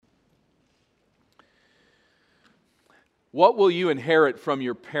What will you inherit from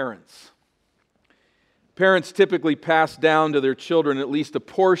your parents? Parents typically pass down to their children at least a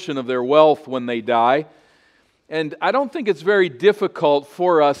portion of their wealth when they die. And I don't think it's very difficult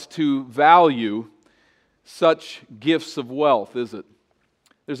for us to value such gifts of wealth, is it?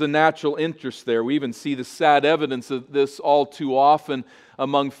 There's a natural interest there. We even see the sad evidence of this all too often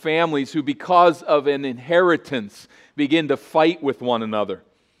among families who, because of an inheritance, begin to fight with one another.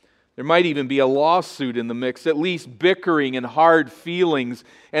 There might even be a lawsuit in the mix, at least bickering and hard feelings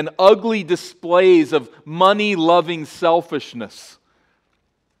and ugly displays of money-loving selfishness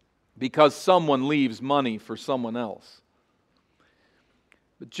because someone leaves money for someone else.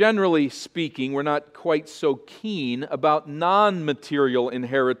 But generally speaking, we're not quite so keen about non-material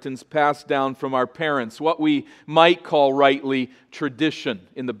inheritance passed down from our parents, what we might call rightly tradition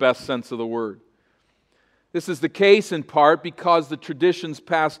in the best sense of the word. This is the case in part because the traditions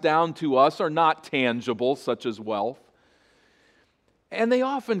passed down to us are not tangible, such as wealth. And they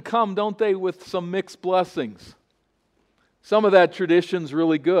often come, don't they, with some mixed blessings. Some of that tradition's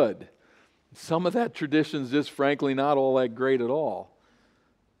really good. Some of that tradition's just frankly not all that great at all.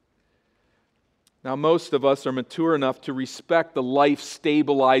 Now, most of us are mature enough to respect the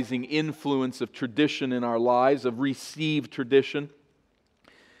life-stabilizing influence of tradition in our lives, of received tradition.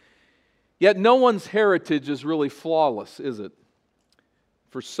 Yet no one's heritage is really flawless, is it?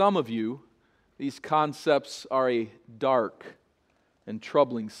 For some of you, these concepts are a dark and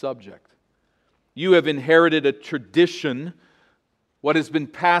troubling subject. You have inherited a tradition. What has been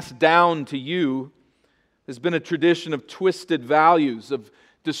passed down to you has been a tradition of twisted values, of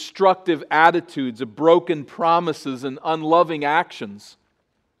destructive attitudes, of broken promises and unloving actions.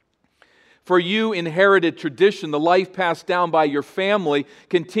 For you, inherited tradition, the life passed down by your family,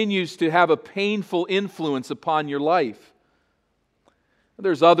 continues to have a painful influence upon your life.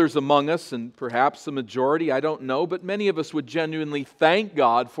 There's others among us, and perhaps the majority, I don't know, but many of us would genuinely thank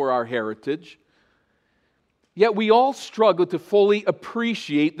God for our heritage. Yet we all struggle to fully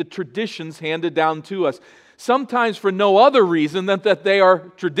appreciate the traditions handed down to us, sometimes for no other reason than that they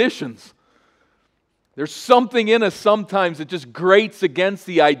are traditions. There's something in us sometimes that just grates against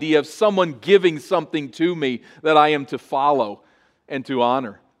the idea of someone giving something to me that I am to follow and to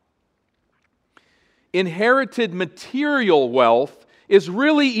honor. Inherited material wealth is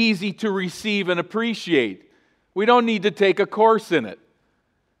really easy to receive and appreciate. We don't need to take a course in it.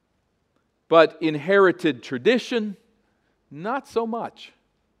 But inherited tradition, not so much.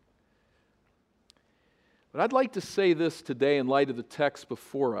 But I'd like to say this today in light of the text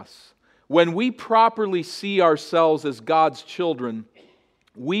before us. When we properly see ourselves as God's children,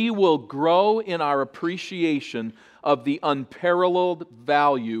 we will grow in our appreciation of the unparalleled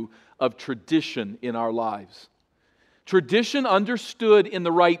value of tradition in our lives. Tradition understood in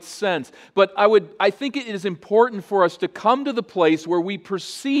the right sense, but I think it is important for us to come to the place where we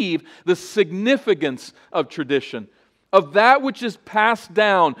perceive the significance of tradition, of that which is passed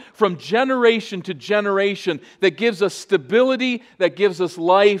down from generation to generation that gives us stability, that gives us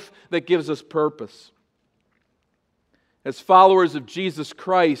life, that gives us purpose. As followers of Jesus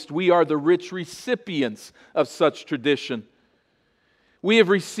Christ, we are the rich recipients of such tradition. We have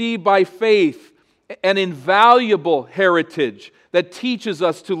received by faith an invaluable heritage that teaches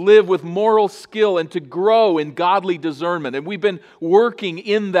us to live with moral skill and to grow in godly discernment. And we've been working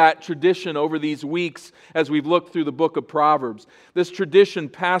in that tradition over these weeks as we've looked through the book of Proverbs. This tradition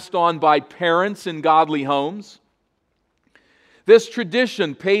passed on by parents in godly homes. This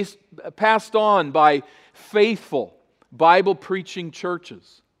tradition passed on by faithful Bible-preaching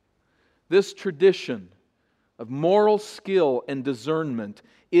churches. This tradition of moral skill and discernment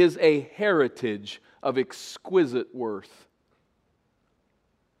is a heritage of exquisite worth.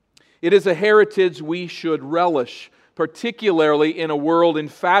 It is a heritage we should relish, particularly in a world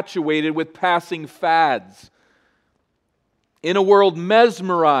infatuated with passing fads, in a world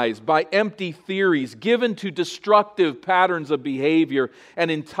mesmerized by empty theories, given to destructive patterns of behavior, and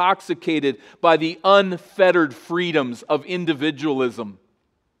intoxicated by the unfettered freedoms of individualism.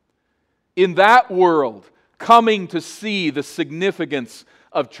 In that world, coming to see the significance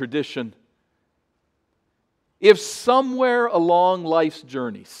of tradition. If somewhere along life's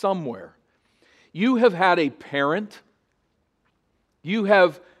journey, somewhere, you have had a parent, you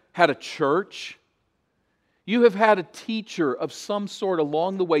have had a church, you have had a teacher of some sort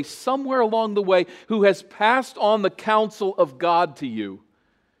along the way, somewhere along the way, who has passed on the counsel of God to you,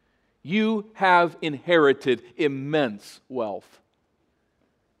 you have inherited immense wealth.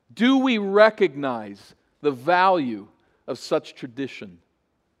 Do we recognize the value of such tradition?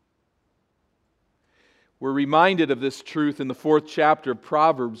 We're reminded of this truth in the 4th chapter of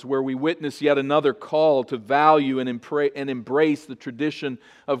Proverbs, where we witness yet another call to value and embrace the tradition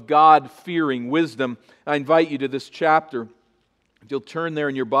of God-fearing wisdom. I invite you to this chapter. If you'll turn there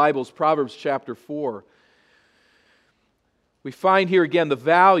in your Bibles, Proverbs chapter 4. We find here again the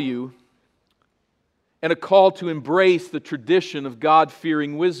value and a call to embrace the tradition of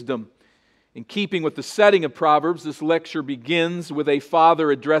God-fearing wisdom. In keeping with the setting of Proverbs, this lecture begins with a father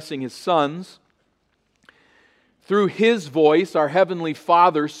addressing his sons. Through his voice, our Heavenly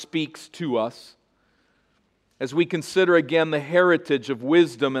Father speaks to us as we consider again the heritage of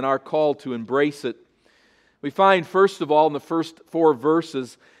wisdom and our call to embrace it. We find, first of all, in the first 4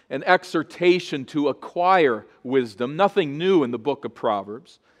 verses, an exhortation to acquire wisdom. Nothing new in the book of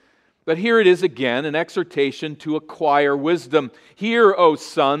Proverbs. But here it is again, an exhortation to acquire wisdom. Hear, O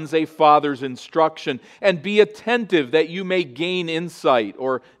sons, a father's instruction, and be attentive that you may gain insight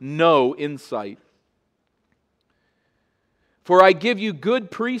or know insight. For I give you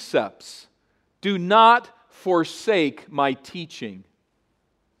good precepts. Do not forsake my teaching.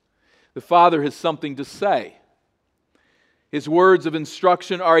 The Father has something to say. His words of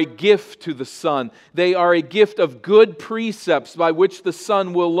instruction are a gift to the Son. They are a gift of good precepts by which the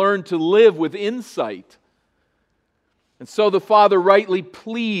Son will learn to live with insight. And so the Father rightly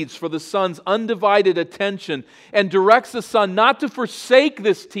pleads for the Son's undivided attention and directs the Son not to forsake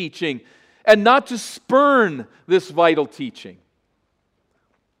this teaching and not to spurn this vital teaching.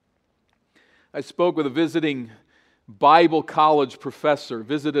 I spoke with a visiting Bible college professor,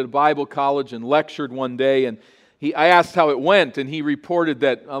 visited a Bible college and lectured one day, and I asked how it went, and he reported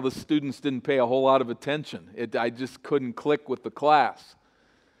that the students didn't pay a whole lot of attention. I just couldn't click with the class.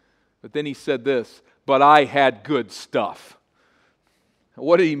 But then he said this, "But I had good stuff."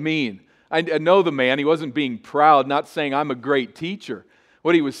 What did he mean? I know the man. He wasn't being proud, not saying I'm a great teacher.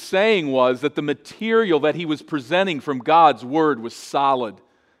 What he was saying was that the material that he was presenting from God's Word was solid.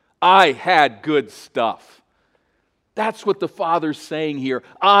 I had good stuff. That's what the Father's saying here.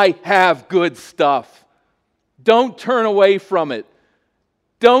 I have good stuff. Don't turn away from it.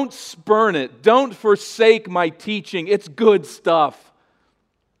 Don't spurn it. Don't forsake my teaching. It's good stuff.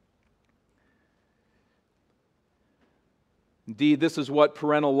 Indeed, this is what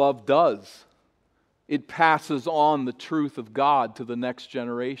parental love does. It passes on the truth of God to the next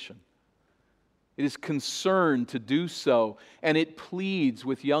generation. It is concerned to do so, and it pleads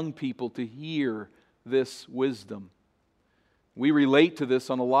with young people to hear this wisdom. We relate to this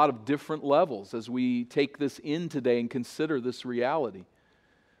on a lot of different levels as we take this in today and consider this reality.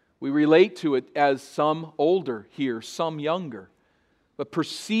 We relate to it as some older here, some younger. But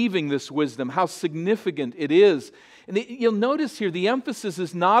perceiving this wisdom, how significant it is. And you'll notice here the emphasis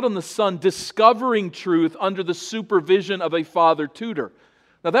is not on the son discovering truth under the supervision of a father tutor.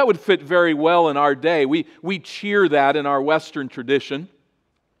 Now that would fit very well in our day. We cheer that in our Western tradition.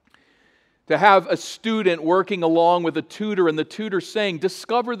 To have a student working along with a tutor and the tutor saying,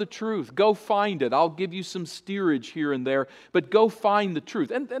 discover the truth, go find it. I'll give you some steerage here and there, but go find the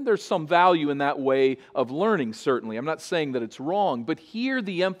truth. And there's some value in that way of learning, certainly. I'm not saying that it's wrong, but here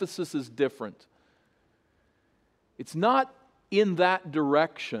the emphasis is different. It's not in that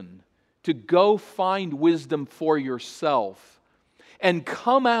direction to go find wisdom for yourself and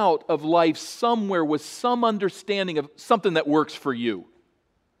come out of life somewhere with some understanding of something that works for you.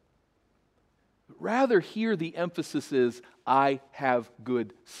 Rather, here the emphasis is, I have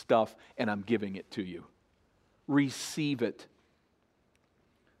good stuff and I'm giving it to you. Receive it.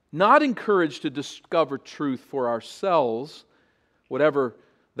 Not encouraged to discover truth for ourselves, whatever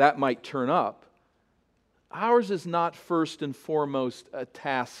that might turn up. Ours is not first and foremost a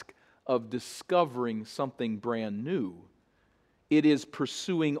task of discovering something brand new. It is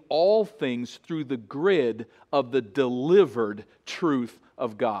pursuing all things through the grid of the delivered truth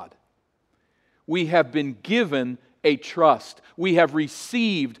of God. We have been given a trust. We have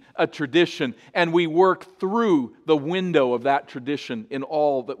received a tradition, and we work through the window of that tradition in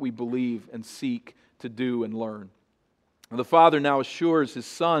all that we believe and seek to do and learn. The Father now assures His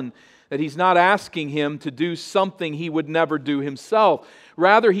Son that He's not asking Him to do something He would never do Himself.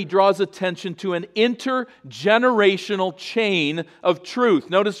 Rather, He draws attention to an intergenerational chain of truth.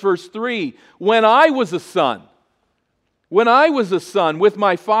 Notice verse 3, when I was a son with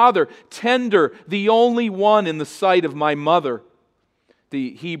my father, tender, the only one in the sight of my mother.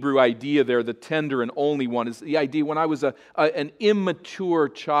 The Hebrew idea there, the tender and only one, is the idea when I was an immature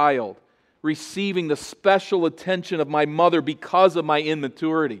child, receiving the special attention of my mother because of my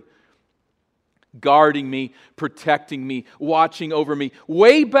immaturity. guarding me, protecting me, watching over me.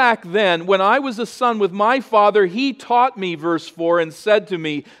 Way back then, when I was a son with my father, he taught me, verse 4, and said to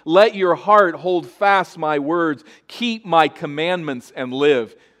me, let your heart hold fast my words, keep my commandments and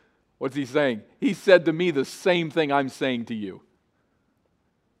live. What's he saying? He said to me the same thing I'm saying to you.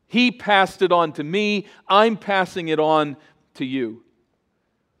 He passed it on to me, I'm passing it on to you.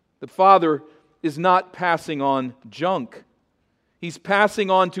 The Father is not passing on junk. He's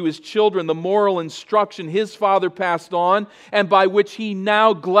passing on to His children the moral instruction His Father passed on and by which He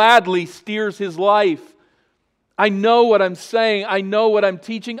now gladly steers His life. I know what I'm saying. I know what I'm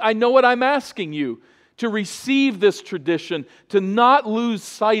teaching. I know what I'm asking you. To receive this tradition, to not lose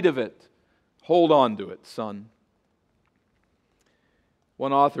sight of it. Hold on to it, son.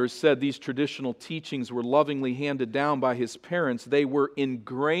 One author said these traditional teachings were lovingly handed down by his parents. They were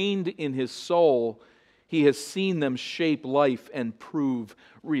ingrained in his soul. He has seen them shape life and prove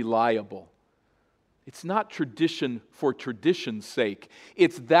reliable. It's not tradition for tradition's sake.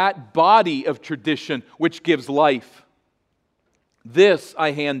 It's that body of tradition which gives life. This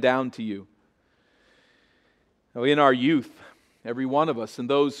I hand down to you. Now, in our youth, every one of us, and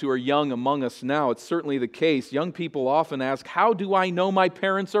those who are young among us now, it's certainly the case. Young people often ask, how do I know my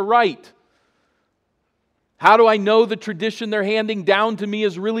parents are right? How do I know the tradition they're handing down to me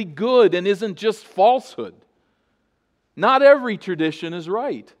is really good and isn't just falsehood? Not every tradition is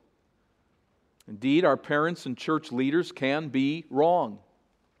right. Indeed, our parents and church leaders can be wrong.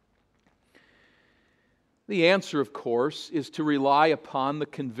 The answer, of course, is to rely upon the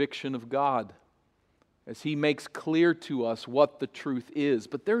conviction of God as He makes clear to us what the truth is.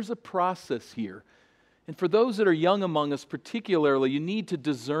 But there's a process here. And for those that are young among us particularly, you need to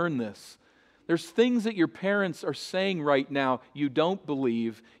discern this. There's things that your parents are saying right now you don't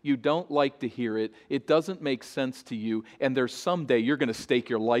believe, you don't like to hear it, it doesn't make sense to you, and there's someday you're going to stake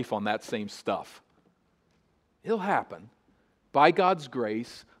your life on that same stuff. It'll happen. By God's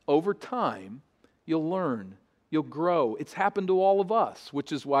grace, over time, you'll learn, you'll grow. It's happened to all of us,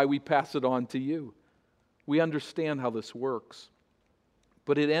 which is why we pass it on to you. We understand how this works.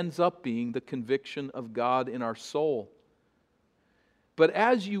 But it ends up being the conviction of God in our soul. But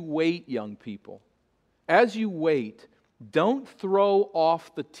as you wait, young people, as you wait, don't throw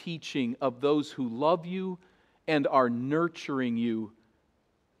off the teaching of those who love you and are nurturing you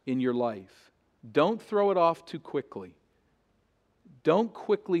in your life. Don't throw it off too quickly. Don't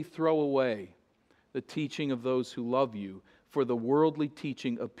quickly throw away the teaching of those who love you for the worldly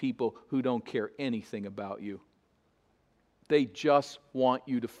teaching of people who don't care anything about you. They just want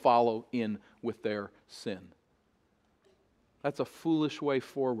you to follow in with their sin. That's a foolish way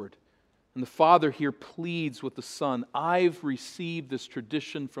forward. And the Father here pleads with the Son, I've received this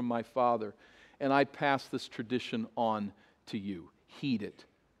tradition from my Father, and I pass this tradition on to you. Heed it.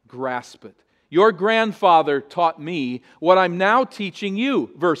 Grasp it. Your grandfather taught me what I'm now teaching you.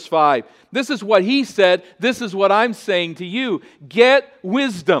 Verse 5. This is what he said. This is what I'm saying to you. Get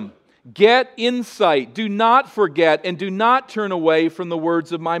wisdom. Get insight. Do not forget and do not turn away from the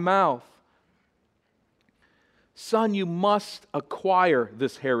words of my mouth. Son, you must acquire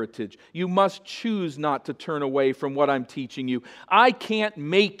this heritage. You must choose not to turn away from what I'm teaching you. I can't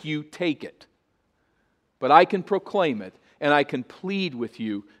make you take it, but I can proclaim it, and I can plead with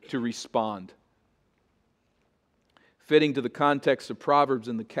you to respond. Fitting to the context of Proverbs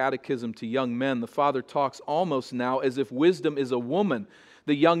and the Catechism to young men, the Father talks almost now as if wisdom is a woman.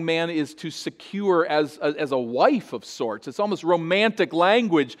 The young man is to secure as a wife of sorts. It's almost romantic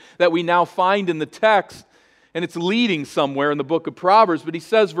language that we now find in the text. And it's leading somewhere in the book of Proverbs. But he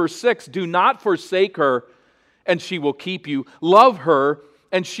says, verse 6, do not forsake her, and she will keep you. Love her,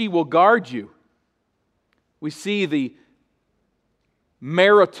 and she will guard you. We see the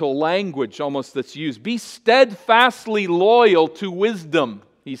marital language almost that's used. Be steadfastly loyal to wisdom,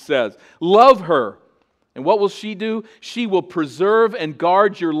 he says. Love her. And what will she do? She will preserve and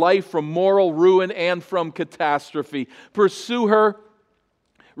guard your life from moral ruin and from catastrophe. Pursue her.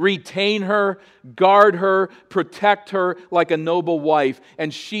 Retain her, guard her, protect her like a noble wife,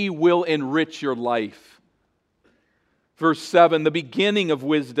 and she will enrich your life. Verse 7, the beginning of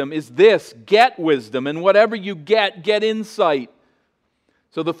wisdom is this: get wisdom, and whatever you get insight.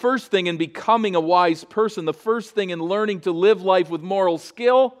 So the first thing in becoming a wise person, the first thing in learning to live life with moral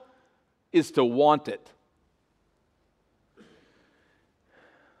skill is to want it.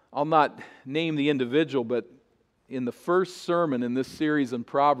 I'll not name the individual, but in the first sermon in this series in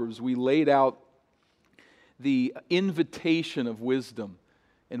Proverbs, we laid out the invitation of wisdom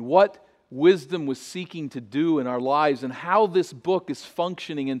and what wisdom was seeking to do in our lives and how this book is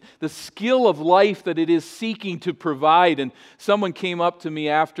functioning and the skill of life that it is seeking to provide. And someone came up to me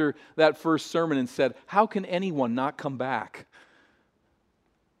after that first sermon and said, "How can anyone not come back?"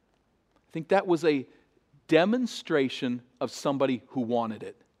 I think that was a demonstration of somebody who wanted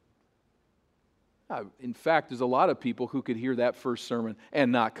it. In fact, there's a lot of people who could hear that first sermon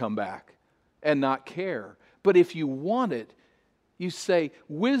and not come back and not care. But if you want it, you say,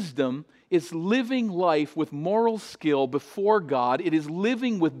 wisdom is living life with moral skill before God. It is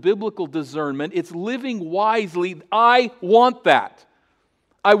living with biblical discernment. It's living wisely. I want that.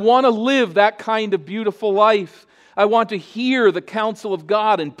 I want to live that kind of beautiful life. I want to hear the counsel of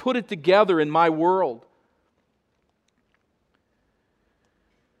God and put it together in my world.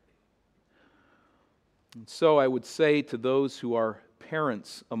 And so I would say to those who are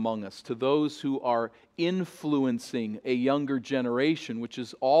parents among us, to those who are influencing a younger generation, which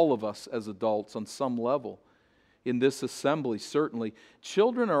is all of us as adults on some level, in this assembly certainly,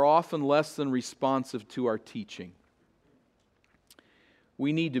 children are often less than responsive to our teaching.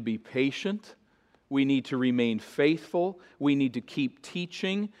 We need to be patient. We need to remain faithful. We need to keep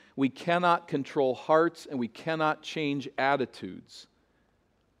teaching. We cannot control hearts and we cannot change attitudes.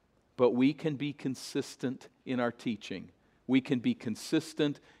 But we can be consistent in our teaching. We can be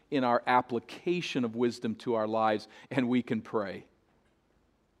consistent in our application of wisdom to our lives, and we can pray.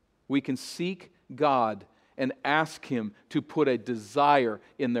 We can seek God and ask Him to put a desire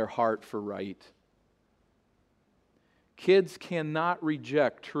in their heart for right. Kids cannot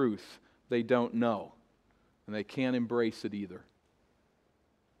reject truth they don't know, and they can't embrace it either.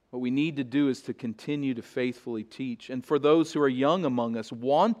 What we need to do is to continue to faithfully teach. And for those who are young among us,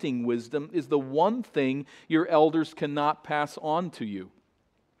 wanting wisdom is the one thing your elders cannot pass on to you.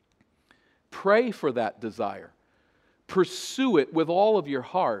 Pray for that desire. Pursue it with all of your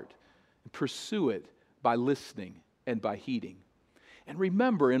heart. Pursue it by listening and by heeding. And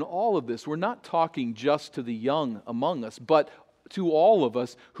remember, in all of this, we're not talking just to the young among us, but to all of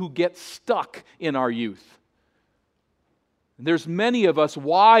us who get stuck in our youth. There's many of us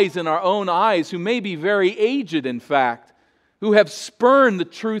wise in our own eyes who may be very aged, in fact, who have spurned the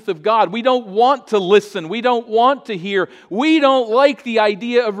truth of God. We don't want to listen. We don't want to hear. We don't like the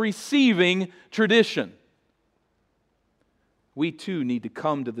idea of receiving tradition. We too need to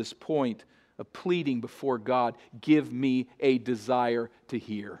come to this point of pleading before God, give me a desire to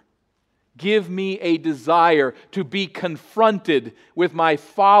hear. Give me a desire to be confronted with my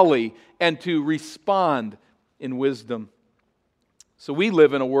folly and to respond in wisdom. So we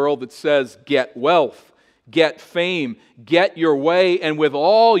live in a world that says, get wealth, get fame, get your way, and with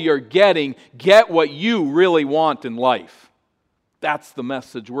all you're getting, get what you really want in life. That's the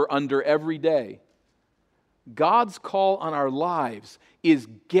message we're under every day. God's call on our lives is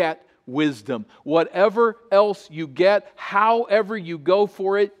get wisdom. Whatever else you get, however you go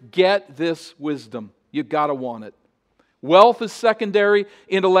for it, get this wisdom. You've got to want it. Wealth is secondary,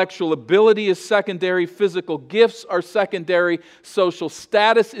 intellectual ability is secondary, physical gifts are secondary, social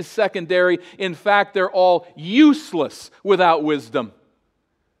status is secondary. In fact, they're all useless without wisdom.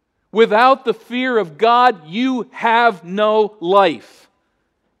 Without the fear of God, you have no life.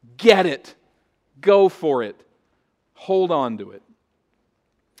 Get it. Go for it. Hold on to it.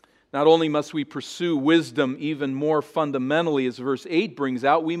 Not only must we pursue wisdom even more fundamentally, as verse 8 brings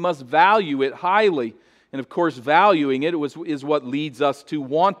out, we must value it highly. And of course, valuing it is what leads us to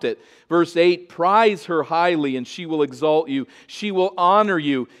want it. Verse 8, prize her highly and she will exalt you. She will honor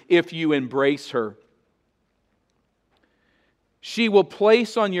you if you embrace her. She will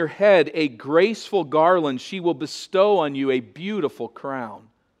place on your head a graceful garland. She will bestow on you a beautiful crown.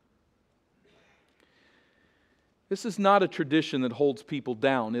 This is not a tradition that holds people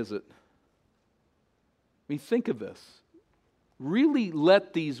down, is it? I mean, think of this. Really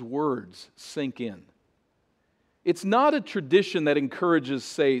let these words sink in. It's not a tradition that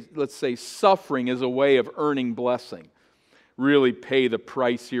encourages, let's say, suffering as a way of earning blessing. Really pay the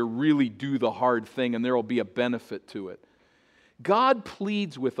price here, really do the hard thing, and there will be a benefit to it. God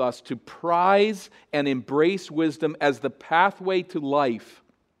pleads with us to prize and embrace wisdom as the pathway to life,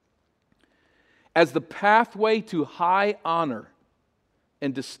 as the pathway to high honor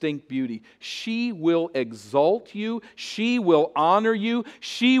and distinct beauty. She will exalt you, she will honor you,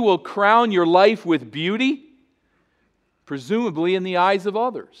 she will crown your life with beauty, presumably in the eyes of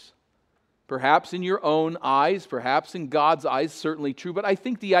others. Perhaps in your own eyes, perhaps in God's eyes, certainly true. But I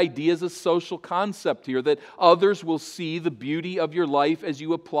think the idea is a social concept here, that others will see the beauty of your life as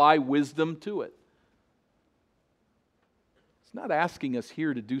you apply wisdom to it. It's not asking us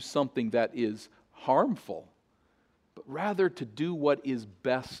here to do something that is harmful, but rather to do what is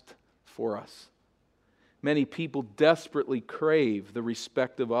best before us. Many people desperately crave the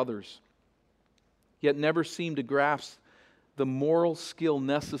respect of others, yet never seem to grasp the moral skill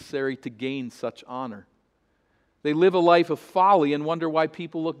necessary to gain such honor. They live a life of folly and wonder why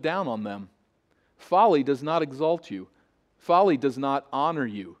people look down on them. Folly does not exalt you. Folly does not honor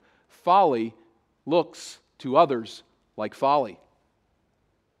you. Folly looks to others like folly.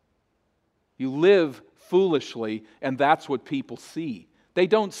 You live foolishly, and that's what people see. They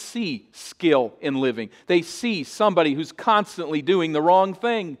don't see skill in living. They see somebody who's constantly doing the wrong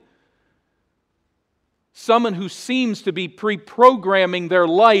thing. Someone who seems to be pre-programming their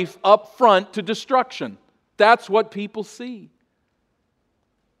life up front to destruction. That's what people see.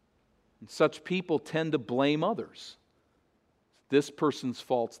 And such people tend to blame others. This person's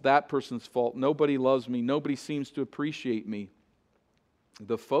fault, that person's fault. Nobody loves me. Nobody seems to appreciate me.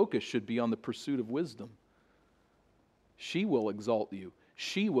 The focus should be on the pursuit of wisdom. She will exalt you.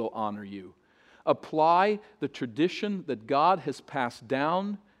 She will honor you. Apply the tradition that God has passed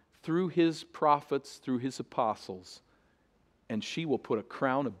down through His prophets, through His apostles, and she will put a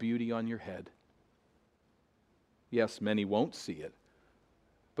crown of beauty on your head. Yes, many won't see it,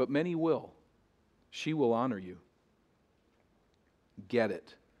 but many will. She will honor you. Get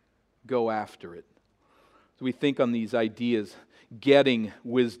it. Go after it. So we think on these ideas, getting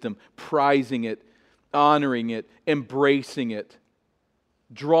wisdom, prizing it, honoring it, embracing it,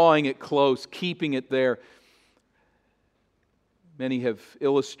 drawing it close, keeping it there. Many have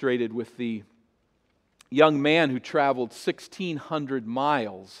illustrated with the young man who traveled 1,600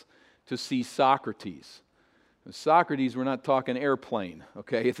 miles to see Socrates. Socrates, we're not talking airplane,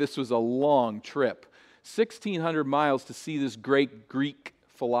 okay? This was a long trip. 1,600 miles to see this great Greek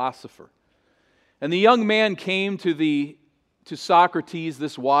philosopher. And the young man came to Socrates,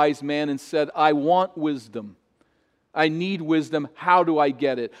 this wise man, and said, I want wisdom. I need wisdom. How do I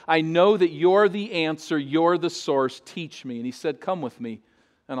get it? I know that you're the answer. You're the source. Teach me. And he said, come with me,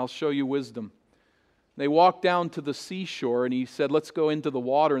 and I'll show you wisdom. They walked down to the seashore, and he said, let's go into the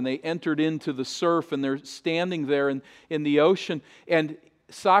water. And they entered into the surf, and they're standing there in the ocean. And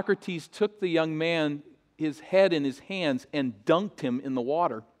Socrates took the young man, his head in his hands, and dunked him in the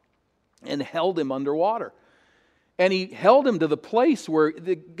water and held him underwater. And he held him to the place where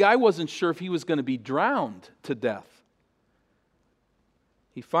the guy wasn't sure if he was going to be drowned to death.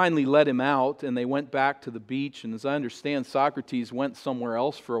 He finally let him out, and they went back to the beach. And as I understand, Socrates went somewhere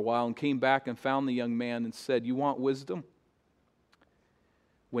else for a while and came back and found the young man and said, you want wisdom?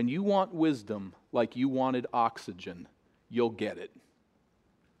 When you want wisdom like you wanted oxygen, you'll get it.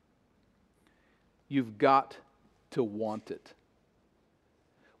 You've got to want it.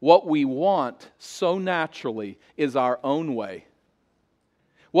 What we want so naturally is our own way.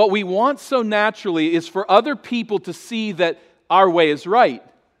 What we want so naturally is for other people to see that our way is right,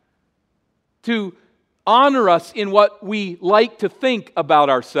 to honor us in what we like to think about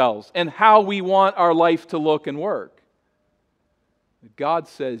ourselves and how we want our life to look and work. God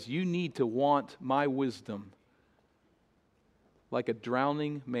says, you need to want my wisdom like a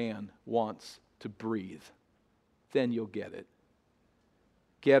drowning man wants to breathe. Then you'll get it.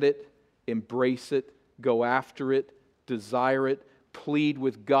 Get it, embrace it, go after it, desire it, plead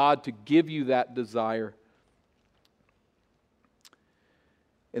with God to give you that desire.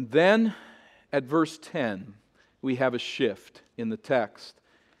 And then at verse 10, we have a shift in the text.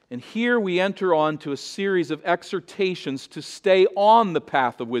 And here we enter on to a series of exhortations to stay on the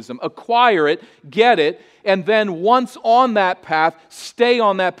path of wisdom. Acquire it, get it, and then once on that path, stay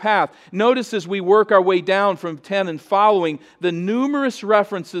on that path. Notice as we work our way down from 10 and following, the numerous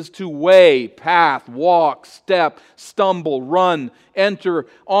references to way, path, walk, step, stumble, run, enter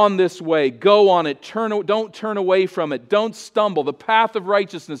on this way, go on it, don't turn away from it, don't stumble. The path of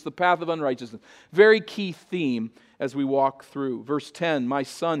righteousness, the path of unrighteousness. Very key theme as we walk through. Verse 10, my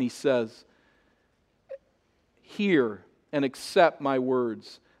son, he says, hear and accept my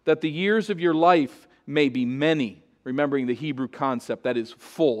words, that the years of your life may be many. Remembering the Hebrew concept, that is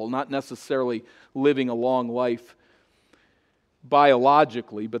full, not necessarily living a long life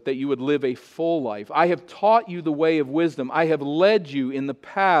biologically, but that you would live a full life. I have taught you the way of wisdom. I have led you in the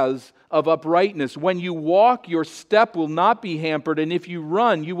paths of uprightness. When you walk, your step will not be hampered, and if you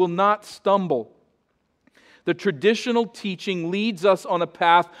run, you will not stumble. The traditional teaching leads us on a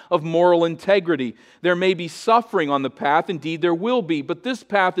path of moral integrity. There may be suffering on the path, indeed there will be, but this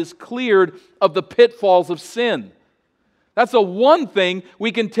path is cleared of the pitfalls of sin. That's the one thing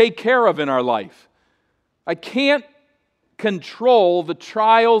we can take care of in our life. I can't control the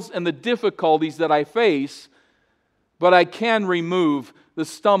trials and the difficulties that I face, but I can remove the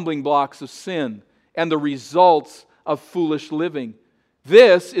stumbling blocks of sin and the results of foolish living.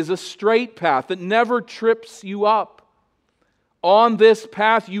 This is a straight path that never trips you up. On this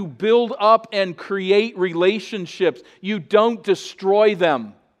path, you build up and create relationships. You don't destroy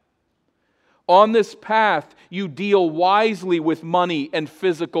them. On this path, you deal wisely with money and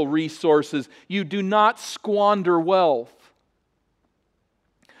physical resources. You do not squander wealth.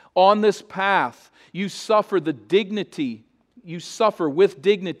 On this path, you suffer with dignity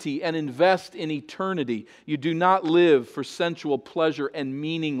and invest in eternity. You do not live for sensual pleasure and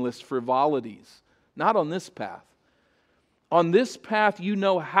meaningless frivolities. Not on this path. On this path, you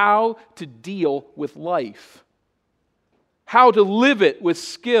know how to deal with life, how to live it with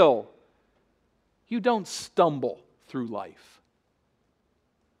skill. You don't stumble through life.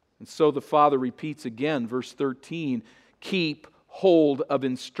 And so the Father repeats again, verse 13, keep hold of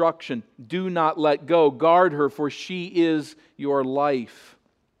instruction. Do not let go. Guard her, for she is your life.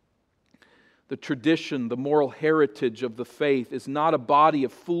 The tradition, the moral heritage of the faith is not a body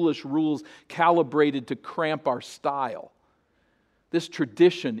of foolish rules calibrated to cramp our style. This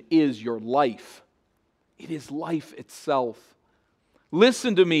tradition is your life. It is life itself.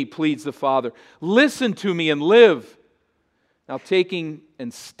 Listen to me, pleads the Father. Listen to me and live. Now, taking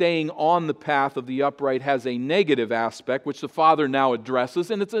and staying on the path of the upright has a negative aspect, which the Father now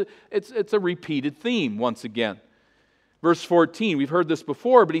addresses, and it's a repeated theme once again. Verse 14, we've heard this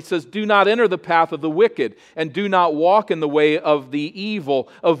before, but he says, do not enter the path of the wicked, and do not walk in the way of the evil.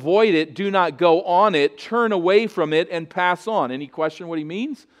 Avoid it, do not go on it, turn away from it, and pass on. Any question what he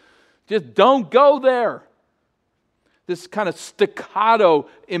means? Just don't go there. This kind of staccato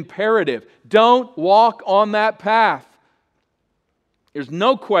imperative. Don't walk on that path. There's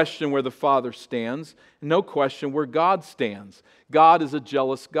no question where the Father stands, no question where God stands. God is a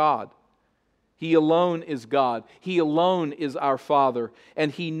jealous God. He alone is God. He alone is our Father.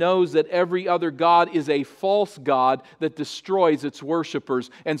 And He knows that every other God is a false God that destroys its worshipers.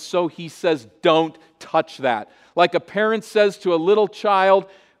 And so He says, don't touch that. Like a parent says to a little child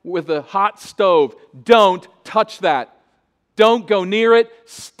with a hot stove, don't touch that. Don't go near it.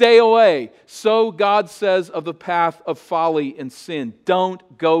 Stay away. So God says of the path of folly and sin,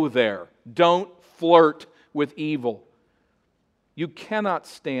 don't go there. Don't flirt with evil. You cannot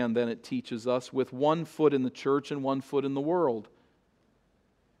stand, then it teaches us, with one foot in the church and one foot in the world.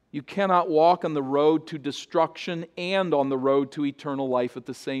 You cannot walk on the road to destruction and on the road to eternal life at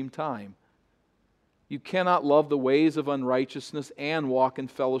the same time. You cannot love the ways of unrighteousness and walk in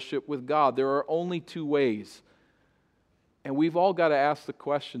fellowship with God. There are only two ways. And we've all got to ask the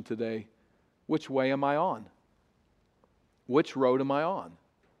question today, which way am I on? Which road am I on?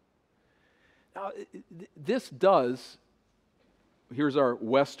 Now, this does, here's our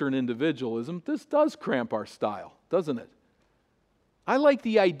Western individualism, this does cramp our style, doesn't it? I like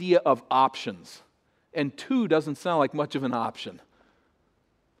the idea of options, and two doesn't sound like much of an option.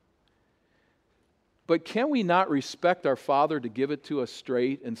 But can we not respect our Father to give it to us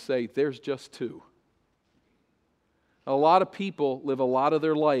straight and say, there's just two? A lot of people live a lot of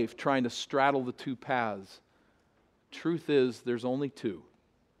their life trying to straddle the two paths. Truth is, there's only two.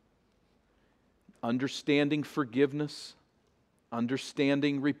 Understanding forgiveness,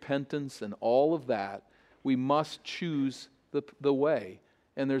 understanding repentance, and all of that, we must choose the way.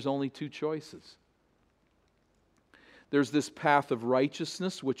 And there's only two choices. There's this path of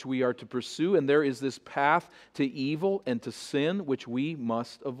righteousness which we are to pursue, and there is this path to evil and to sin which we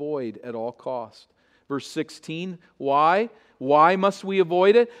must avoid at all cost. Verse 16, why? Why must we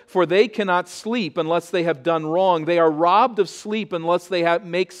avoid it? For they cannot sleep unless they have done wrong. They are robbed of sleep unless they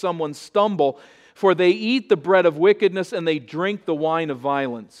make someone stumble. For they eat the bread of wickedness and they drink the wine of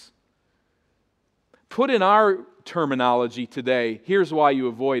violence. Put in our terminology today, here's why you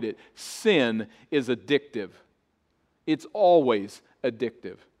avoid it. Sin is addictive. It's always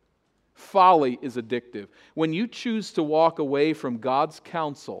addictive. Folly is addictive. When you choose to walk away from God's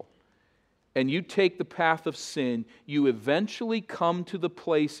counsel and you take the path of sin, you eventually come to the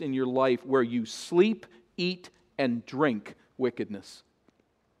place in your life where you sleep, eat, and drink wickedness.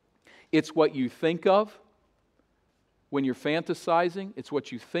 It's what you think of when you're fantasizing. It's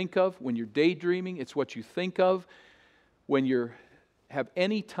what you think of when you're daydreaming. It's what you think of when you have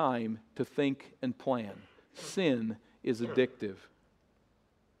any time to think and plan. Sin is addictive.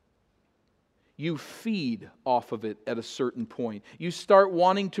 You feed off of it at a certain point. You start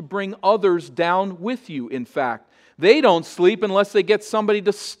wanting to bring others down with you, in fact. They don't sleep unless they get somebody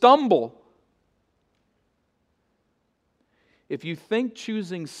to stumble. If you think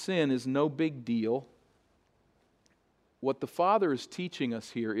choosing sin is no big deal, what the Father is teaching us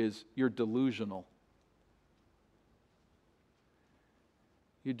here is you're delusional.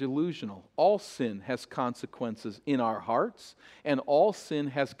 You're delusional. All sin has consequences in our hearts, and all sin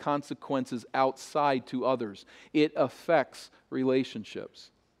has consequences outside to others. It affects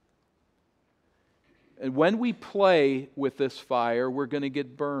relationships. And when we play with this fire, we're going to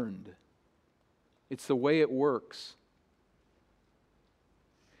get burned. It's the way it works.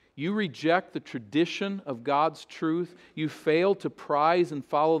 You reject the tradition of God's truth, you fail to prize and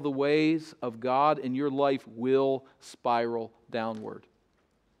follow the ways of God, and your life will spiral downward.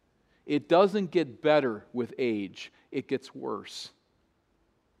 It doesn't get better with age, it gets worse.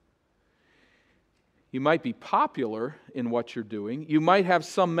 You might be popular in what you're doing. You might have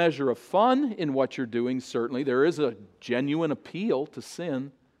some measure of fun in what you're doing, certainly. There is a genuine appeal to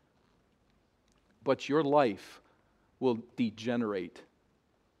sin. But your life will degenerate.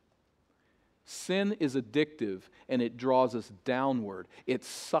 Sin is addictive and it draws us downward. It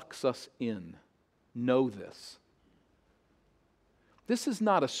sucks us in. Know this. This is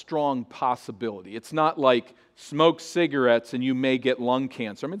not a strong possibility. It's not like smoke cigarettes and you may get lung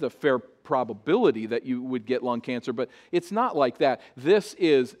cancer. I mean, it's a fair probability that you would get lung cancer, but it's not like that. This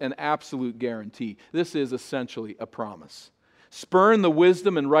is an absolute guarantee. This is essentially a promise. Spurn the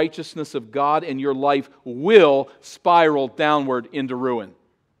wisdom and righteousness of God, and your life will spiral downward into ruin.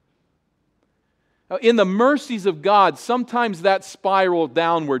 Now, in the mercies of God, sometimes that spiral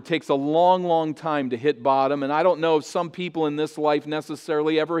downward takes a long, long time to hit bottom, and I don't know if some people in this life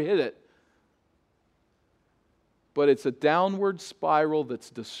necessarily ever hit it. But it's a downward spiral that's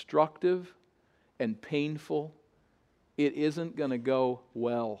destructive and painful. It isn't going to go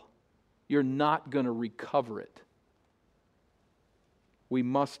well. You're not going to recover it. We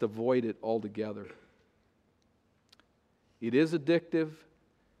must avoid it altogether. It is addictive.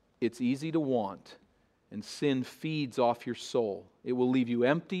 It's easy to want. And sin feeds off your soul. It will leave you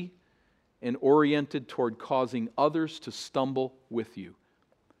empty and oriented toward causing others to stumble with you.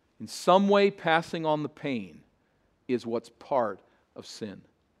 In some way, passing on the pain is what's part of sin.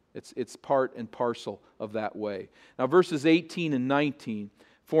 It's part and parcel of that way. Now, verses 18 and 19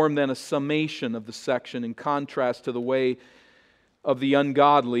 form then a summation of the section in contrast to the way of the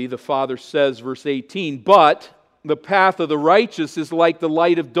ungodly. The Father says, verse 18, "But the path of the righteous is like the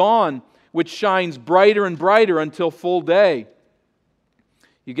light of dawn, which shines brighter and brighter until full day."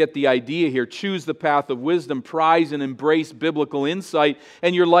 You get the idea here. Choose the path of wisdom, prize and embrace biblical insight,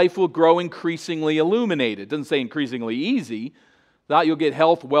 and your life will grow increasingly illuminated. It doesn't say increasingly easy. Not you'll get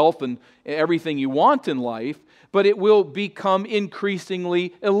health, wealth, and everything you want in life, but it will become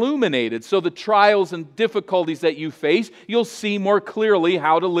increasingly illuminated. So the trials and difficulties that you face, you'll see more clearly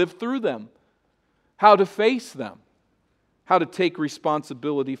how to live through them, how to face them, how to take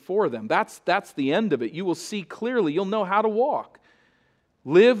responsibility for them. That's the end of it. You will see clearly. You'll know how to walk.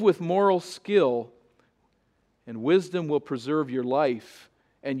 Live with moral skill, and wisdom will preserve your life,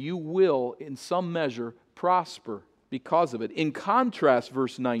 and you will, in some measure, prosper because of it. In contrast,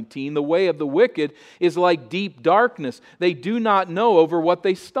 verse 19, the way of the wicked is like deep darkness. They do not know over what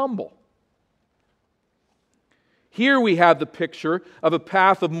they stumble. Here we have the picture of a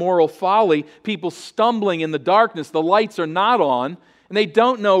path of moral folly, people stumbling in the darkness. The lights are not on, and they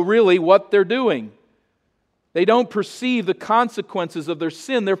don't know really what they're doing. They don't perceive the consequences of their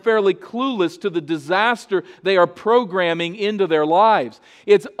sin. They're fairly clueless to the disaster they are programming into their lives.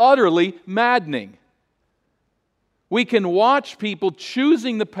 It's utterly maddening. We can watch people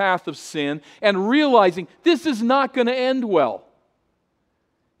choosing the path of sin and realizing this is not going to end well.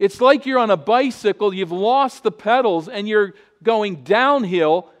 It's like you're on a bicycle, you've lost the pedals, and you're going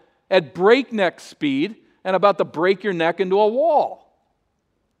downhill at breakneck speed and about to break your neck into a wall.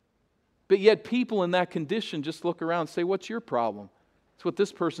 But yet people in that condition just look around and say, what's your problem? It's what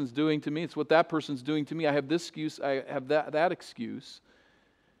this person's doing to me. It's what that person's doing to me. I have this excuse. I have that excuse.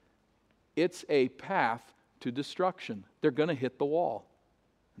 It's a path to destruction. They're going to hit the wall.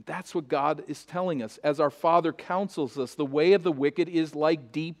 That's what God is telling us. As our Father counsels us, the way of the wicked is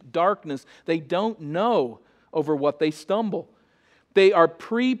like deep darkness. They don't know over what they stumble. They are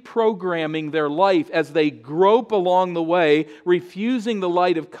pre-programming their life as they grope along the way, refusing the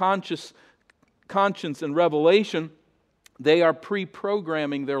light of conscience and revelation. They are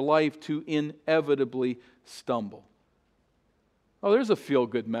pre-programming their life to inevitably stumble. Oh, there's a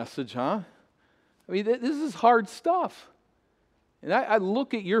feel-good message, huh? I mean, this is hard stuff. And I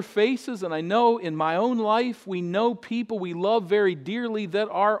look at your faces, and I know in my own life, we know people we love very dearly that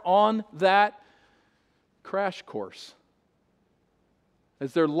are on that crash course.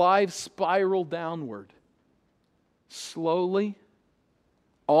 As their lives spiral downward, slowly,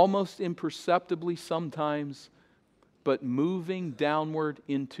 almost imperceptibly sometimes, but moving downward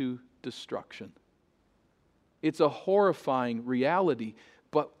into destruction. It's a horrifying reality,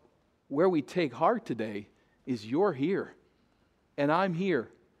 But where we take heart today is you're here, and I'm here.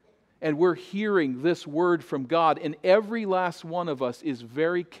 And we're hearing this word from God, and every last one of us is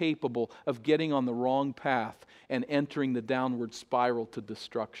very capable of getting on the wrong path and entering the downward spiral to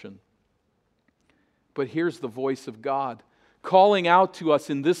destruction. But here's the voice of God calling out to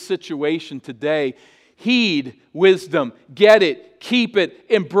us in this situation today. Heed wisdom, get it, keep it,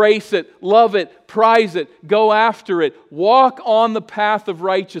 embrace it, love it, prize it, go after it, walk on the path of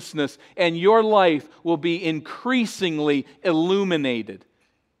righteousness, and your life will be increasingly illuminated.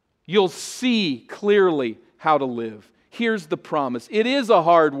 You'll see clearly how to live. Here's the promise. It is a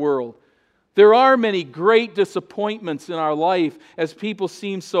hard world. There are many great disappointments in our life as people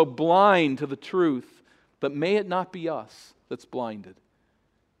seem so blind to the truth. But may it not be us that's blinded.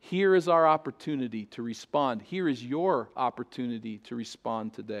 Here is our opportunity to respond. Here is your opportunity to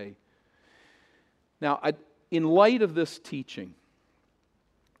respond today. Now, in light of this teaching,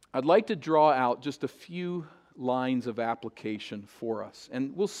 I'd like to draw out just a few lines of application for us.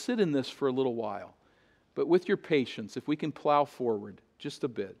 And we'll sit in this for a little while. But with your patience, if we can plow forward just a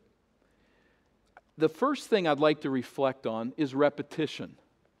bit. The first thing I'd like to reflect on is repetition.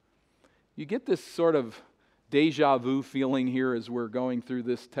 You get this sort of deja vu feeling here as we're going through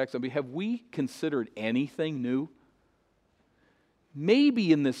this text. I mean, have we considered anything new?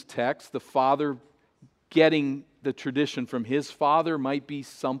 Maybe in this text, the father getting the tradition from his father might be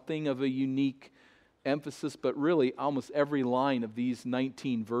something of a unique emphasis, but really almost every line of these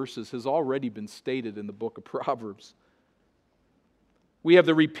 19 verses has already been stated in the book of Proverbs. We have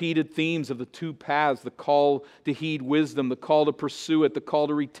the repeated themes of the two paths, the call to heed wisdom, the call to pursue it, the call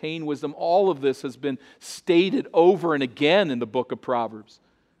to retain wisdom. All of this has been stated over and again in the book of Proverbs.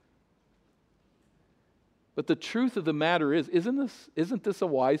 But the truth of the matter is, isn't this a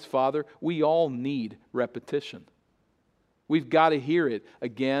wise father? We all need repetition. We've got to hear it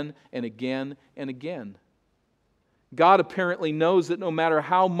again and again and again. God apparently knows that no matter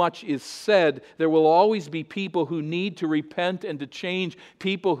how much is said, there will always be people who need to repent and to change,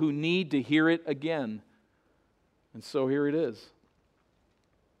 people who need to hear it again. And so here it is.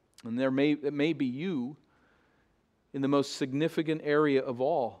 And it may be you in the most significant area of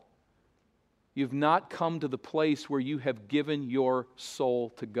all. You've not come to the place where you have given your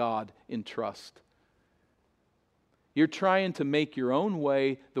soul to God in trust. You're trying to make your own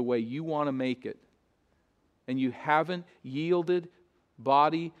way the way you want to make it. And you haven't yielded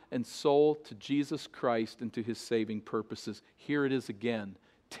body and soul to Jesus Christ and to His saving purposes. Here it is again.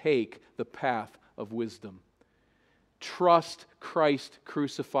 Take the path of wisdom. Trust Christ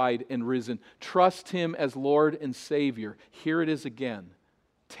crucified and risen. Trust Him as Lord and Savior. Here it is again.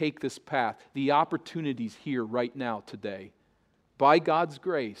 Take this path. The opportunity's here right now today. By God's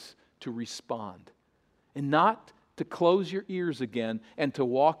grace to respond. And not to close your ears again and to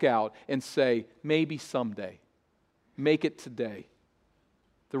walk out and say, maybe someday. Make it today.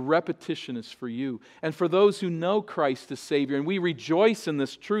 The repetition is for you. And for those who know Christ as Savior, and we rejoice in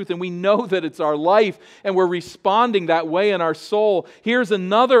this truth, and we know that it's our life, and we're responding that way in our soul, here's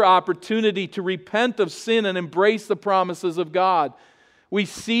another opportunity to repent of sin and embrace the promises of God. We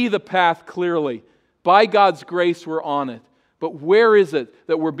see the path clearly. By God's grace, we're on it. But where is it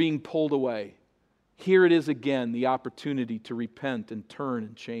that we're being pulled away? Here it is again, the opportunity to repent and turn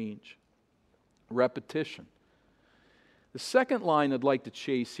and change. Repetition. The second line I'd like to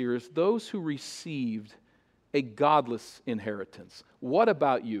chase here is those who received a godless inheritance. What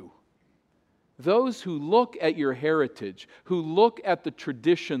about you? Those who look at your heritage, who look at the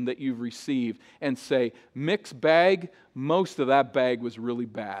tradition that you've received and say, mixed bag, most of that bag was really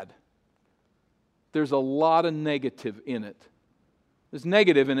bad. There's a lot of negative in it. There's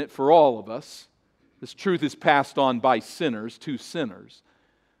negative in it for all of us. This truth is passed on by sinners to sinners.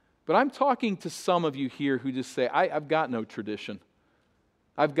 But I'm talking to some of you here who just say, I've got no tradition.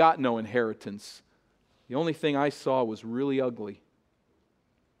 I've got no inheritance. The only thing I saw was really ugly.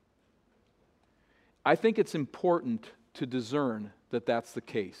 I think it's important to discern that that's the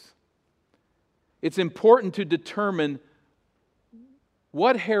case. It's important to determine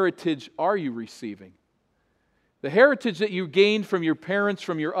what heritage are you receiving. The heritage that you gained from your parents,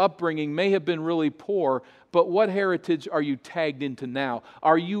 from your upbringing, may have been really poor, but what heritage are you tagged into now?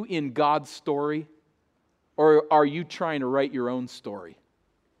 Are you in God's story, or are you trying to write your own story?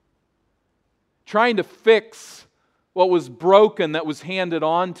 Trying to fix what was broken that was handed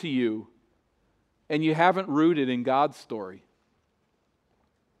on to you, and you haven't rooted in God's story.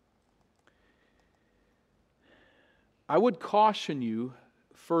 I would caution you,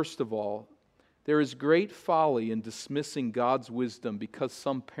 first of all, there is great folly in dismissing God's wisdom because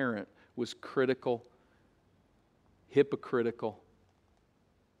some parent was critical, hypocritical,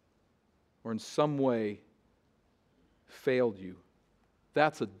 or in some way failed you.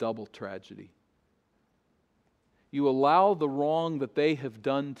 That's a double tragedy. You allow the wrong that they have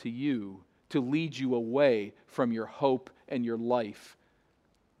done to you to lead you away from your hope and your life,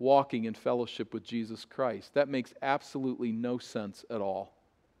 walking in fellowship with Jesus Christ. That makes absolutely no sense at all.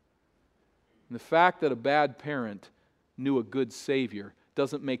 And the fact that a bad parent knew a good Savior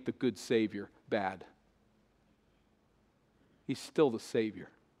doesn't make the good Savior bad. He's still the Savior.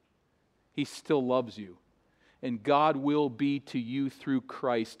 He still loves you. And God will be to you through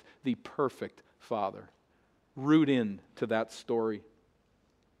Christ the perfect Father. Root into that story.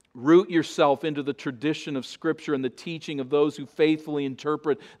 Root yourself into the tradition of Scripture and the teaching of those who faithfully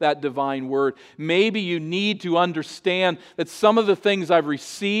interpret that divine word. Maybe you need to understand that some of the things I've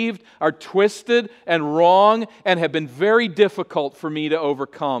received are twisted and wrong and have been very difficult for me to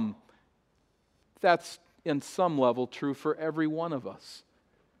overcome. That's, in some level, true for every one of us.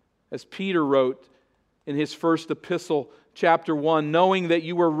 As Peter wrote in his first epistle, chapter 1, knowing that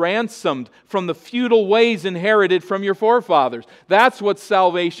you were ransomed from the futile ways inherited from your forefathers. That's what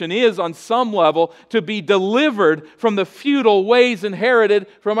salvation is on some level, to be delivered from the futile ways inherited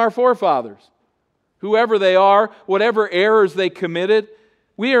from our forefathers. Whoever they are, whatever errors they committed,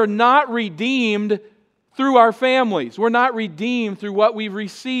 we are not redeemed through our families. We're not redeemed through what we've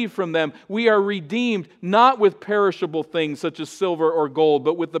received from them. We are redeemed not with perishable things such as silver or gold,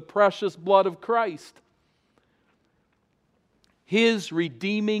 but with the precious blood of Christ. His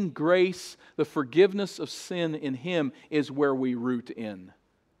redeeming grace, the forgiveness of sin in Him, is where we root in.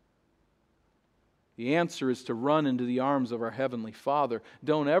 The answer is to run into the arms of our Heavenly Father.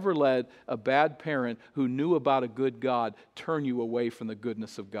 Don't ever let a bad parent who knew about a good God turn you away from the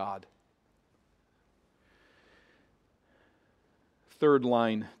goodness of God. Third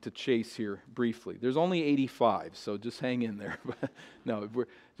line to chase here briefly. There's only 85, so just hang in there. No,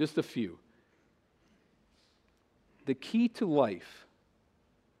 just a few. The key to life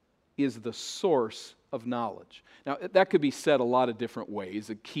is the source of knowledge. Now, that could be said a lot of different ways.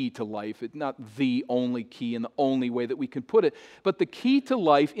 The key to life, it's not the only key and the only way that we can put it. But the key to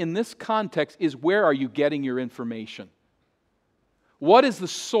life in this context is, where are you getting your information? What is the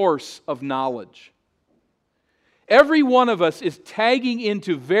source of knowledge? Every one of us is tagging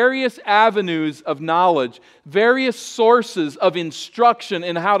into various avenues of knowledge, various sources of instruction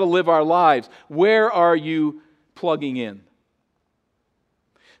in how to live our lives. Where are you plugging in?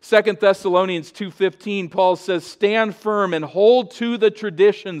 2 Thessalonians 2:15, Paul says, stand firm and hold to the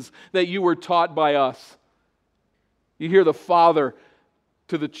traditions that you were taught by us. You hear the Father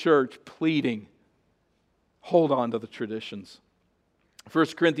to the church pleading, hold on to the traditions.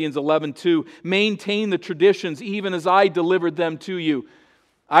 1 Corinthians 11:2, maintain the traditions even as I delivered them to you.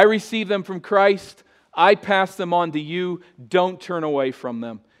 I received them from Christ. I pass them on to you. Don't turn away from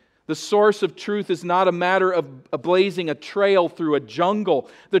them. The source of truth is not a matter of blazing a trail through a jungle.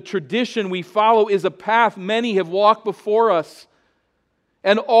 The tradition we follow is a path many have walked before us.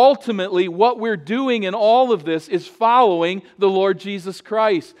 And ultimately, what we're doing in all of this is following the Lord Jesus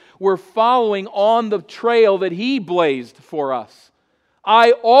Christ. We're following on the trail that He blazed for us.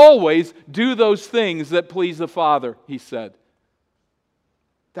 I always do those things that please the Father, He said.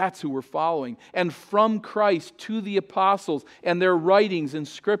 That's who we're following. And from Christ to the apostles and their writings in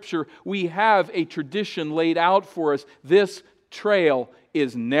Scripture, we have a tradition laid out for us. This trail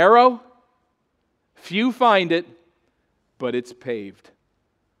is narrow, few find it, but it's paved.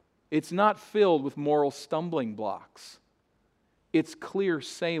 It's not filled with moral stumbling blocks. It's clear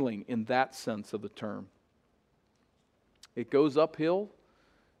sailing in that sense of the term. It goes uphill,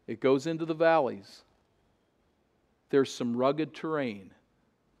 it goes into the valleys. There's some rugged terrain,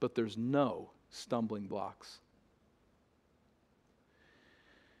 but there's no stumbling blocks.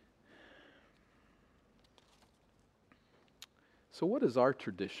 So what is our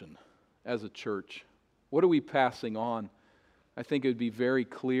tradition as a church? What are we passing on? I think it would be very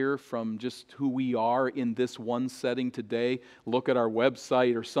clear from just who we are in this one setting today. Look at our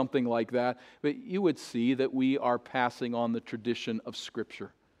website or something like that. But you would see that we are passing on the tradition of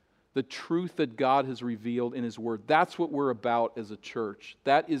Scripture. The truth that God has revealed in His Word. That's what we're about as a church.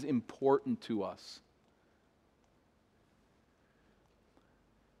 That is important to us.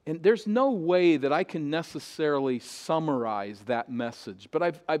 And there's no way that I can necessarily summarize that message.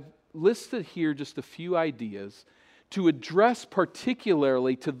 But I've listed here just a few ideas to address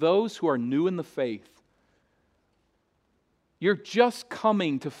particularly to those who are new in the faith. You're just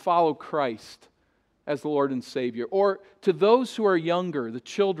coming to follow Christ as the Lord and Savior. Or to those who are younger, the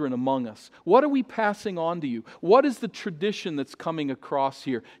children among us. What are we passing on to you? What is the tradition that's coming across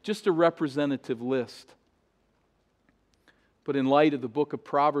here? Just a representative list. But in light of the book of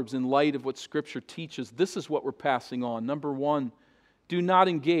Proverbs, in light of what Scripture teaches, this is what we're passing on. Number one, do not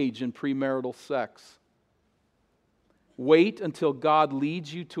engage in premarital sex. Wait until God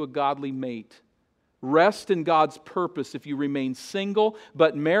leads you to a godly mate. Rest in God's purpose if you remain single,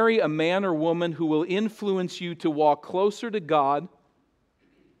 but marry a man or woman who will influence you to walk closer to God,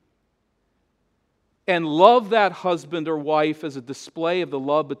 and love that husband or wife as a display of the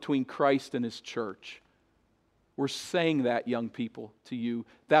love between Christ and His church. We're saying that, young people, to you.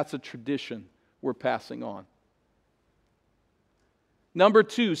 That's a tradition we're passing on. Number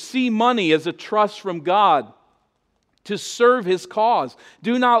two, see money as a trust from God to serve His cause.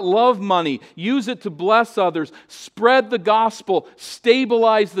 Do not love money. Use it to bless others. Spread the gospel.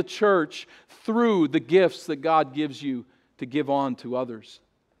 Stabilize the church through the gifts that God gives you to give on to others.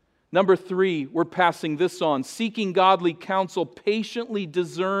 Number three, we're passing this on. Seeking godly counsel, patiently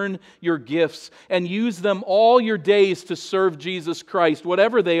discern your gifts and use them all your days to serve Jesus Christ,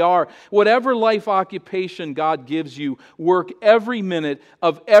 whatever they are, whatever life occupation God gives you. Work every minute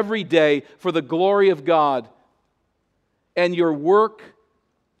of every day for the glory of God. And your work,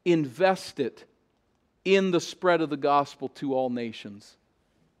 invest it in the spread of the gospel to all nations.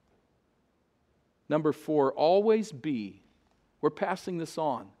 Number four, always be, we're passing this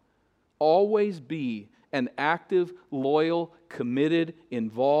on, always be an active, loyal, committed,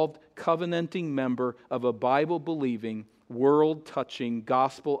 involved, covenanting member of a Bible-believing, world-touching,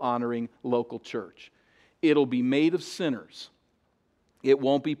 gospel-honoring local church. It'll be made of sinners. It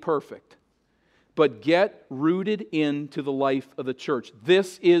won't be perfect. But get rooted into the life of the church.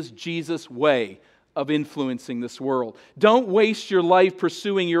 This is Jesus' way of influencing this world. Don't waste your life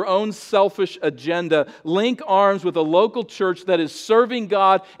pursuing your own selfish agenda. Link arms with a local church that is serving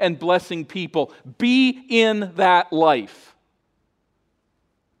God and blessing people. Be in that life.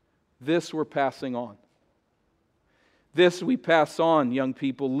 This we're passing on. This we pass on, young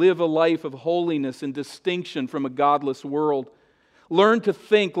people. Live a life of holiness and distinction from a godless world. Learn to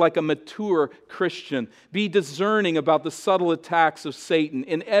think like a mature Christian. Be discerning about the subtle attacks of Satan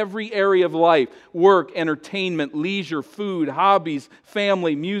in every area of life: work, entertainment, leisure, food, hobbies,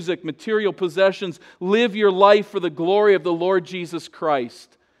 family, music, material possessions. Live your life for the glory of the Lord Jesus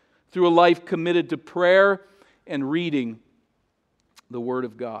Christ through a life committed to prayer and reading the Word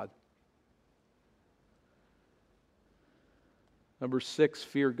of God. Number 6,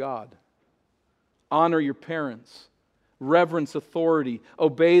 fear God. Honor your parents. Reverence authority,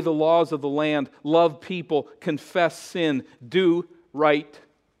 obey the laws of the land, love people, confess sin, do right.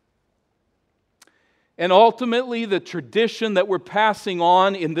 And ultimately, the tradition that we're passing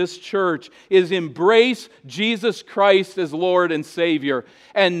on in this church is embrace Jesus Christ as Lord and Savior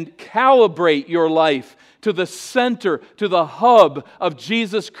and calibrate your life to the center, to the hub of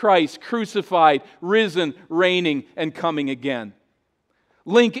Jesus Christ, crucified, risen, reigning, and coming again.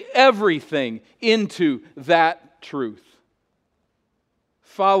 Link everything into that truth.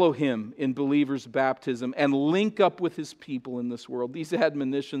 Follow Him in believers' baptism and link up with His people in this world. These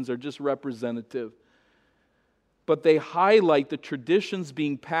admonitions are just representative, but they highlight the traditions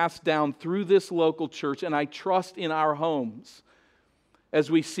being passed down through this local church, and I trust in our homes as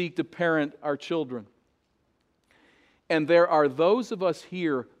we seek to parent our children. And there are those of us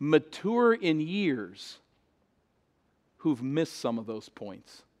here, mature in years, who've missed some of those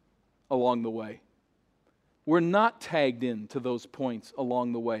points along the way. We're not tagged into those points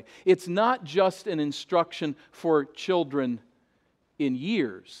along the way. It's not just an instruction for children in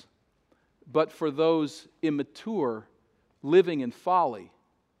years, but for those immature living in folly.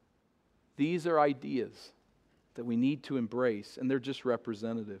 These are ideas that we need to embrace, and they're just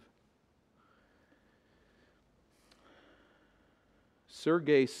representative.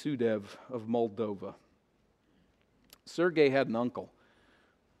 Sergei Sudev of Moldova. Sergei had an uncle.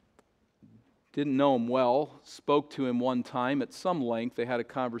 Didn't know him well, spoke to him one time at some length. They had a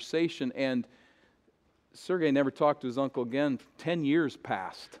conversation, and Sergei never talked to his uncle again. 10 years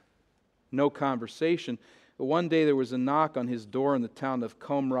passed. No conversation. But one day there was a knock on his door in the town of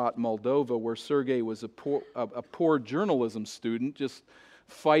Comrat, Moldova, where Sergei was a poor journalism student, just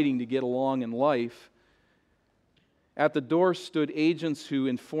fighting to get along in life. At the door stood agents who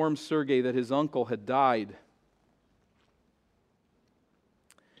informed Sergei that his uncle had died.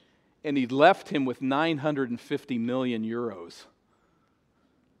 And he'd left him with 950 million euros.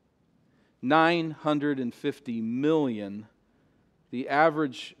 950 million. The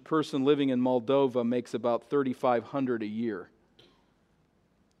average person living in Moldova makes about $3,500 a year.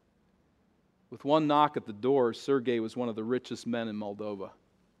 With one knock at the door, Sergei was one of the richest men in Moldova.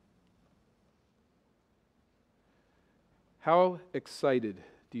 How excited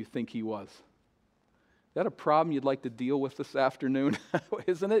do you think he was that a problem you'd like to deal with this afternoon?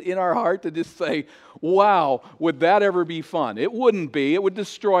 Isn't it in our heart to just say, wow, would that ever be fun? It wouldn't be. It would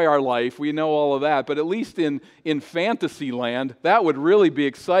destroy our life. We know all of that. But at least in fantasy land, that would really be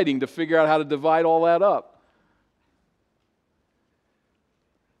exciting to figure out how to divide all that up.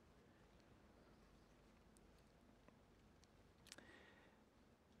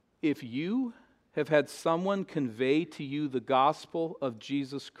 If you have had someone convey to you the gospel of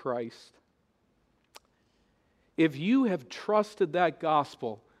Jesus Christ, if you have trusted that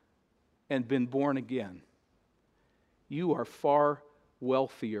gospel and been born again, you are far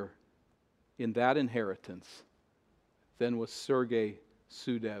wealthier in that inheritance than was Sergei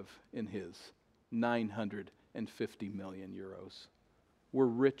Sudev in his 950 million euros. We're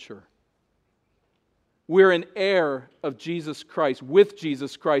richer. We're an heir of Jesus Christ, with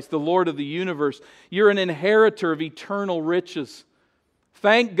Jesus Christ, the Lord of the universe. You're an inheritor of eternal riches.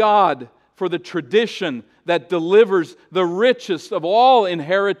 Thank God for the tradition that delivers the richest of all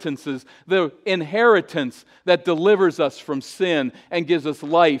inheritances, the inheritance that delivers us from sin and gives us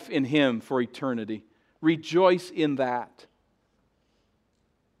life in Him for eternity. Rejoice in that.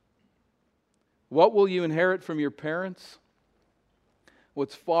 What will you inherit from your parents?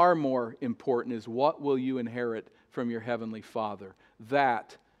 What's far more important is what will you inherit from your Heavenly Father?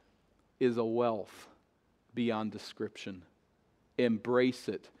 That is a wealth beyond description. Embrace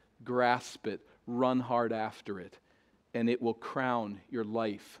it, grasp it, run hard after it, and it will crown your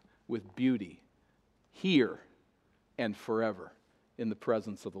life with beauty here and forever in the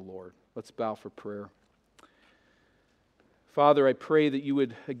presence of the Lord. Let's bow for prayer. Father, I pray that you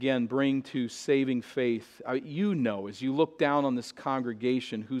would again bring to saving faith. You know, as you look down on this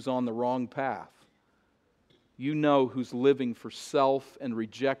congregation, who's on the wrong path. You know who's living for self and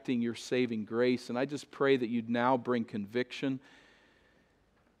rejecting your saving grace. And I just pray that you'd now bring conviction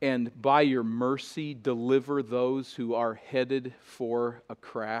and by your mercy deliver those who are headed for a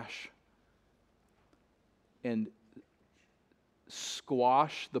crash. And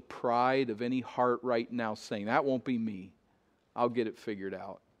squash the pride of any heart right now saying, that won't be me. I'll get it figured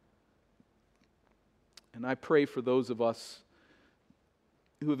out. And I pray for those of us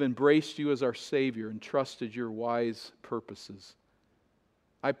who have embraced you as our Savior and trusted your wise purposes.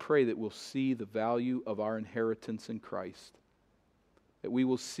 I pray that we'll see the value of our inheritance in Christ. That we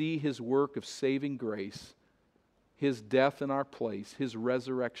will see His work of saving grace, His death in our place, His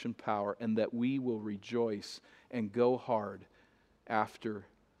resurrection power, and that we will rejoice and go hard after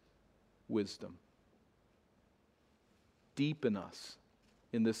wisdom. Deepen us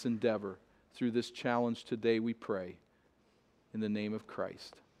in this endeavor through this challenge today, we pray. In the name of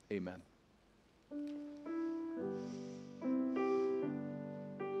Christ, amen.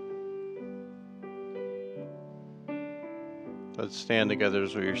 Let's stand together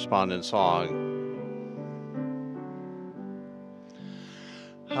as we respond in song.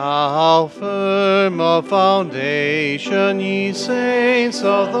 How firm a foundation, ye saints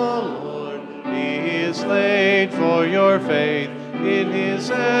of the Lord, is laid for your faith in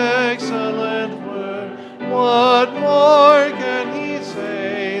His excellent word. What more can He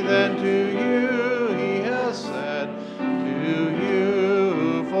say than to you He has said? To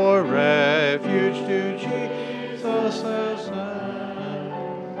you for refuge to Jesus has sent.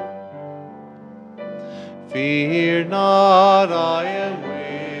 Fear not, I am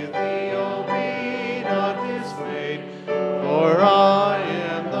with thee, oh be not dismayed, for I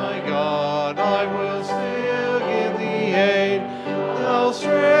am thy God, I will still give thee aid. Thou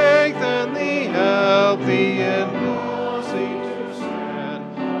strengthen thee, help thee, and cause thee to stand,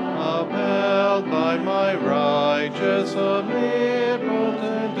 upheld by my righteous,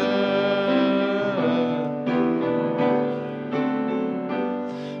 omnipotent hand.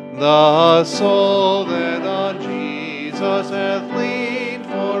 The soul that on Jesus hath leaned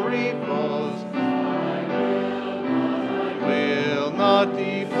for repose, will not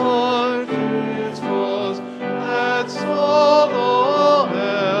depart to its foes. That soul, oh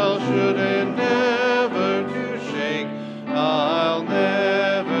hell, should endeavor to shake. I'll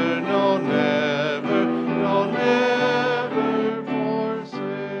never, no never, no never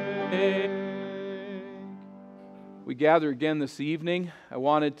forsake. We gather again this evening. I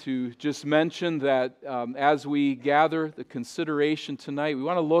wanted to just mention that as we gather the consideration tonight, we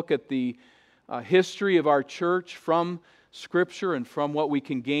want to look at the history of our church from Scripture and from what we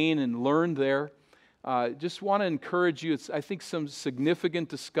can gain and learn there. Just want to encourage you. It's, I think, some significant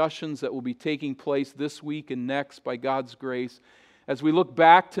discussions that will be taking place this week and next by God's grace. As we look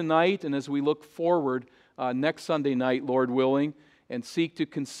back tonight and as we look forward next Sunday night, Lord willing, and seek to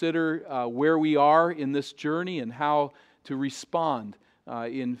consider where we are in this journey and how to respond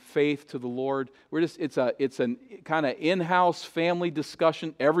in faith to the Lord. It's a kind of in-house family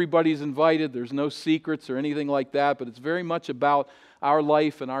discussion. Everybody's invited. There's no secrets or anything like that, but it's very much about our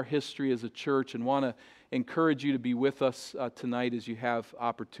life and our history as a church, and want to encourage you to be with us tonight as you have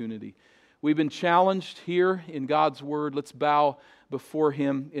opportunity. We've been challenged here in God's Word. Let's bow before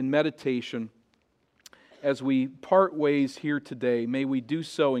Him in meditation as we part ways here today. May we do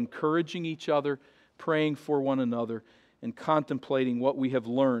so encouraging each other, praying for one another, and contemplating what we have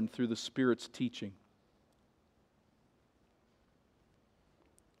learned through the Spirit's teaching.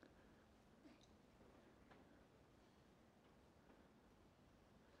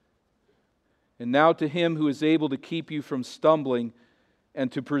 And now to Him who is able to keep you from stumbling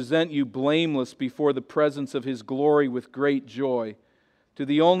and to present you blameless before the presence of His glory with great joy, to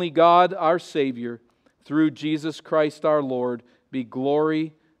the only God, our Savior, through Jesus Christ our Lord, be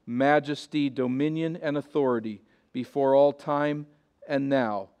glory, majesty, dominion, and authority before all time and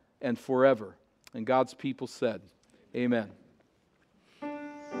now and forever. And God's people said, Amen.